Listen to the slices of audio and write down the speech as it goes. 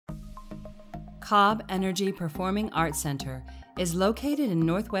Cobb Energy Performing Arts Center is located in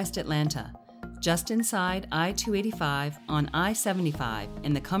Northwest Atlanta, just inside I-285 on I-75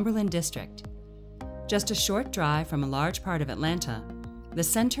 in the Cumberland District. Just a short drive from a large part of Atlanta, the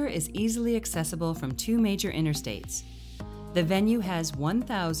center is easily accessible from two major interstates. The venue has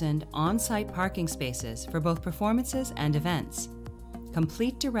 1,000 on-site parking spaces for both performances and events.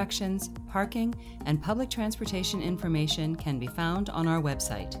 Complete directions, parking, and public transportation information can be found on our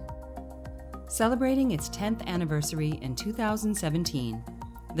website. Celebrating its 10th anniversary in 2017,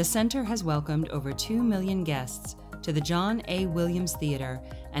 the center has welcomed over 2 million guests to the John A. Williams Theater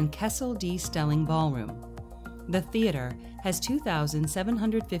and Kessel D. Stelling Ballroom. The theater has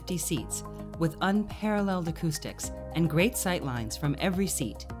 2,750 seats with unparalleled acoustics and great sightlines from every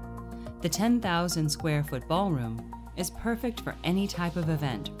seat. The 10,000 square foot ballroom is perfect for any type of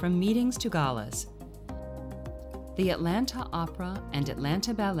event, from meetings to galas. The Atlanta Opera and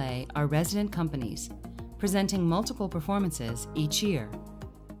Atlanta Ballet are resident companies, presenting multiple performances each year.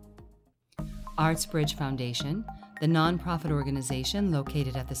 ArtsBridge Foundation, the nonprofit organization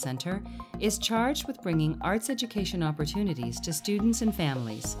located at the center, is charged with bringing arts education opportunities to students and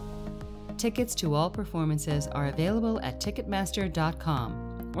families. Tickets to all performances are available at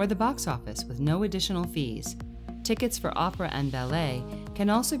Ticketmaster.com or the box office with no additional fees. Tickets for opera and ballet can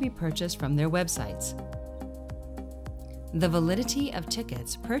also be purchased from their websites. The validity of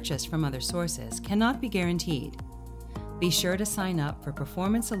tickets purchased from other sources cannot be guaranteed. Be sure to sign up for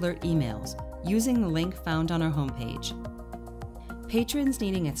performance alert emails using the link found on our homepage. Patrons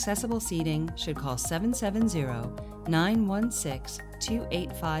needing accessible seating should call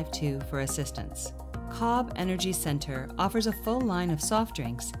 770-916-2852 for assistance. Cobb Energy Center offers a full line of soft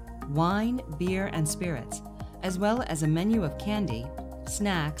drinks, wine, beer, and spirits, as well as a menu of candy,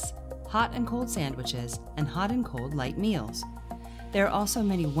 snacks, hot and cold sandwiches, and hot and cold light meals. There are also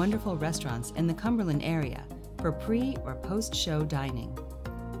many wonderful restaurants in the Cumberland area for pre- or post-show dining.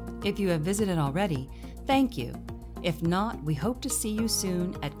 If you have visited already, thank you. If not, we hope to see you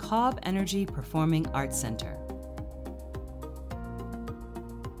soon at Cobb Energy Performing Arts Center.